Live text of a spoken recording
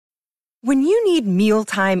When you need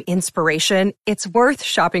mealtime inspiration, it's worth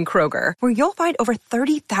shopping Kroger, where you'll find over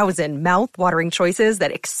 30,000 mouth-watering choices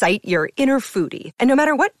that excite your inner foodie. And no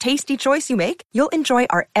matter what tasty choice you make, you'll enjoy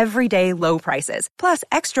our everyday low prices, plus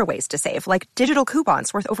extra ways to save, like digital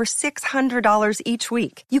coupons worth over $600 each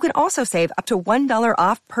week. You can also save up to $1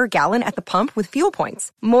 off per gallon at the pump with fuel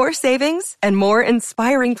points. More savings and more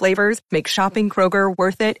inspiring flavors make shopping Kroger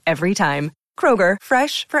worth it every time. Kroger,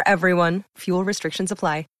 fresh for everyone. Fuel restrictions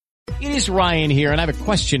apply. It is Ryan here, and I have a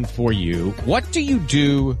question for you. What do you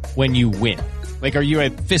do when you win? Like, are you a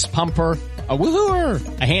fist pumper, a woo-hooer,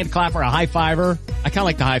 a hand clapper, a high-fiver? I kind of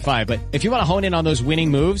like the high-five, but if you want to hone in on those winning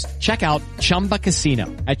moves, check out Chumba Casino.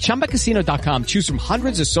 At ChumbaCasino.com, choose from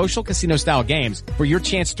hundreds of social casino-style games for your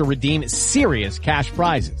chance to redeem serious cash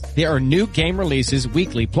prizes. There are new game releases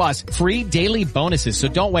weekly, plus free daily bonuses, so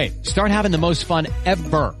don't wait. Start having the most fun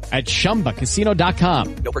ever at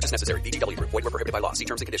ChumbaCasino.com. No purchase necessary. VGW Group. Void where prohibited by law. See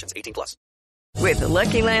terms and conditions. 18+. With the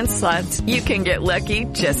Lucky Land Slots, you can get lucky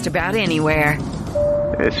just about anywhere.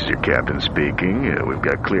 This is your captain speaking. We've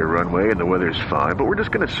got clear runway and the weather's fine, but we're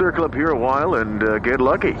just going to circle up here a while and get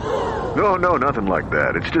lucky. No, nothing like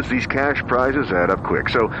that. It's just these cash prizes add up quick.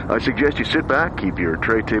 So I suggest you sit back, keep your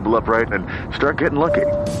tray table upright, and start getting lucky.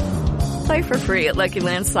 Play for free at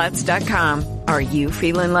LuckyLandSlots.com. Are you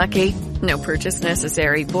feeling lucky? No purchase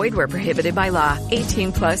necessary. Void where prohibited by law.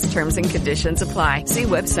 18+ terms and conditions apply. See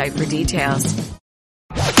website for details.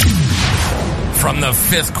 From the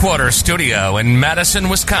Fifth Quarter Studio in Madison,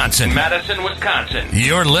 Wisconsin.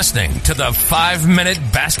 You're listening to the 5-Minute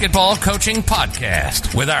Basketball Coaching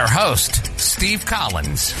Podcast with our host, Steve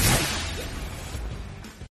Collins.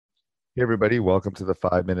 Hey, everybody. Welcome to the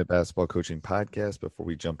 5-Minute Basketball Coaching Podcast. Before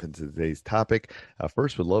we jump into today's topic,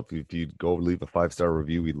 first, we'd love if you'd go leave a 5-star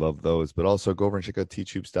review. We love those. But also go over and check out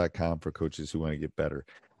teachhoops.com for coaches who want to get better.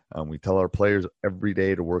 We tell our players every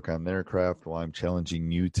day to work on their craft. Well, I'm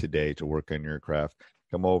challenging you today to work on your craft.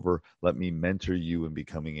 Come over. Let me mentor you in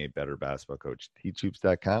becoming a better basketball coach.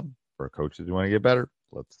 teachhoops.com for coaches who want to get better.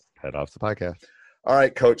 Let's head off the podcast. All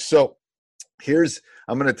right, Coach. So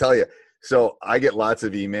I'm going to tell you. So I get lots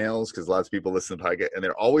of emails because lots of people listen to the podcast, and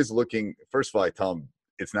they're always looking. First of all, I tell them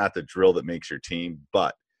it's not the drill that makes your team,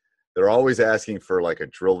 but they're always asking for like a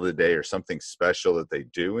drill of the day or something special that they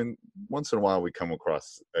do. And once in a while we come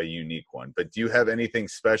across a unique one. But do you have anything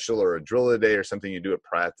special or a drill of the day or something you do at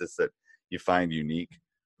practice that you find unique?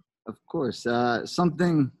 Of course.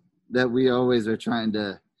 Something that we always are trying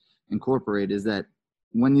to incorporate is that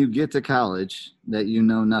when you get to college that you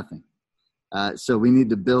know nothing. So we need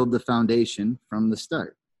to build the foundation from the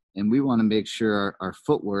start. And we want to make sure our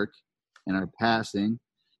footwork and our passing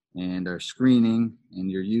and our screening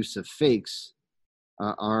and your use of fakes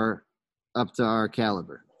are up to our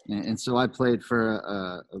caliber. And so I played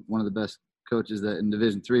for one of the best coaches in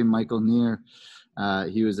Division III, Michael Neer.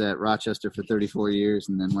 He was at Rochester for 34 years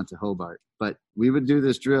and then went to Hobart. But we would do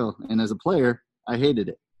this drill, and as a player, I hated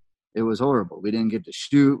it. It was horrible. We didn't get to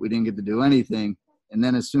shoot. We didn't get to do anything. And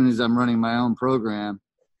then as soon as I'm running my own program,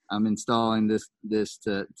 I'm installing this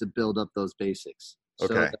to build up those basics.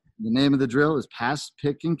 Okay. So the name of the drill is pass,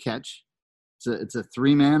 pick, and catch. It's a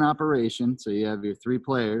 3-man operation. So you have your 3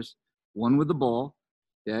 players, 1 with the ball,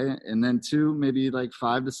 okay, and then 2 maybe like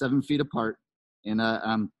 5 to 7 feet apart. And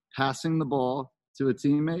I'm passing the ball to a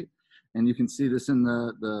teammate, and you can see this in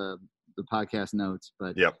the podcast notes.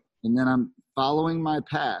 But yep. And then I'm following my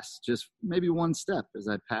pass, just maybe 1 step as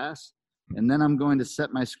I pass, and then I'm going to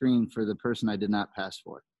set my screen for the person I did not pass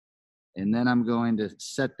for. And then I'm going to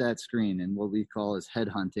set that screen, and what we call is head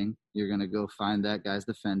hunting. You're going to go find that guy's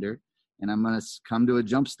defender, and I'm going to come to a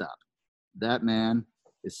jump stop. That man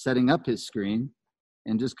is setting up his screen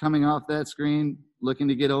and just coming off that screen, looking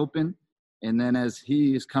to get open. And then as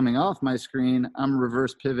he is coming off my screen, I'm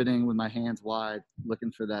reverse pivoting with my hands wide,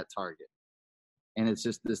 looking for that target. And it's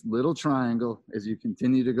just this little triangle as you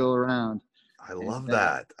continue to go around. I love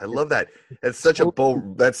that. I love that. That's such a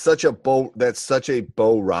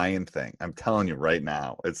Bo Ryan thing. I'm telling you right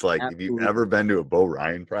now. It's like, Absolutely. If you've ever been to a Bo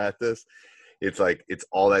Ryan practice, it's like, it's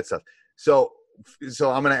all that stuff. So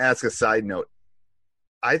I'm going to ask a side note.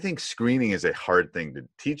 I think screening is a hard thing.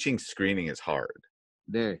 Teaching screening is hard.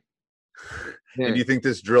 Very. And do you think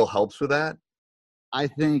this drill helps with that? I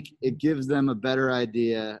think it gives them a better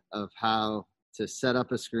idea of how to set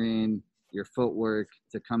up a screen, your footwork,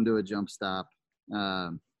 to come to a jump stop.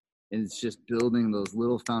 And it's just building those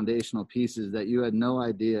little foundational pieces that you had no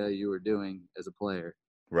idea you were doing as a player.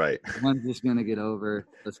 Right. One's just going to get over.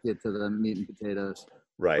 Let's get to the meat and potatoes.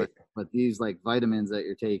 Right. But these like vitamins that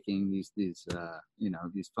you're taking, these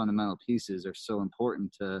fundamental pieces are so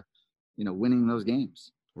important to, winning those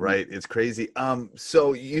games. Right. It's crazy.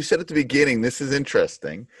 So you said at the beginning, this is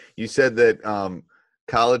interesting. You said that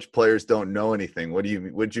college players don't know anything. What do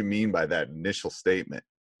you mean by that initial statement?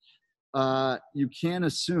 You can't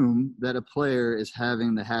assume that a player is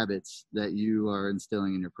having the habits that you are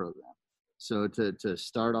instilling in your program. So to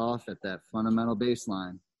start off at that fundamental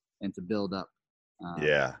baseline and to build up.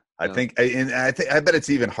 Yeah. I bet it's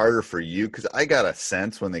even harder for you, because I got a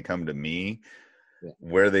sense when they come to me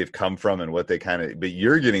where they've come from and what they but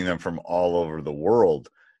you're getting them from all over the world.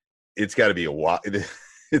 It's got to be a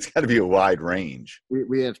wide range.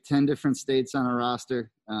 We have 10 different states on our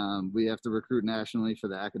roster. We have to recruit nationally for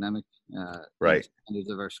the academic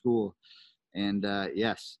standards of our school. And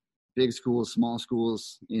yes, big schools, small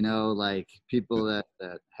schools, like people that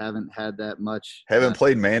haven't had that much. Haven't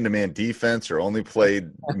played man-to-man defense or only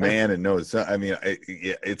played man and knows. I mean,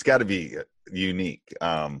 it's got to be unique.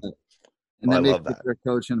 And that makes you a better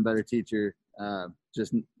coach and a better teacher,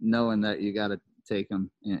 just knowing that you got to take them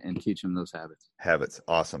and teach them those habits.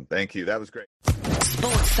 Awesome. Thank you. That was great.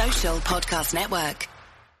 Sports Social Podcast Network.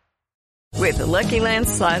 With the Lucky Land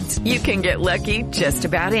Slots, you can get lucky just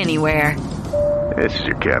about anywhere. This is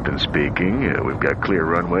your captain speaking. We've got clear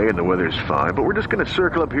runway and the weather's fine, but we're just going to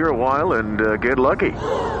circle up here a while and get lucky.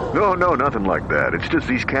 No, nothing like that. It's just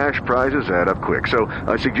these cash prizes add up quick. So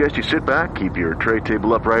I suggest you sit back, keep your tray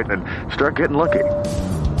table upright, and start getting lucky.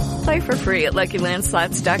 Play for free at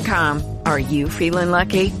LuckyLandSlots.com. Are you feeling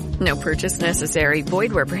lucky? No purchase necessary.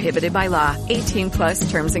 Void where prohibited by law. 18+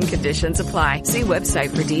 terms and conditions apply. See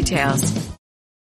website for details.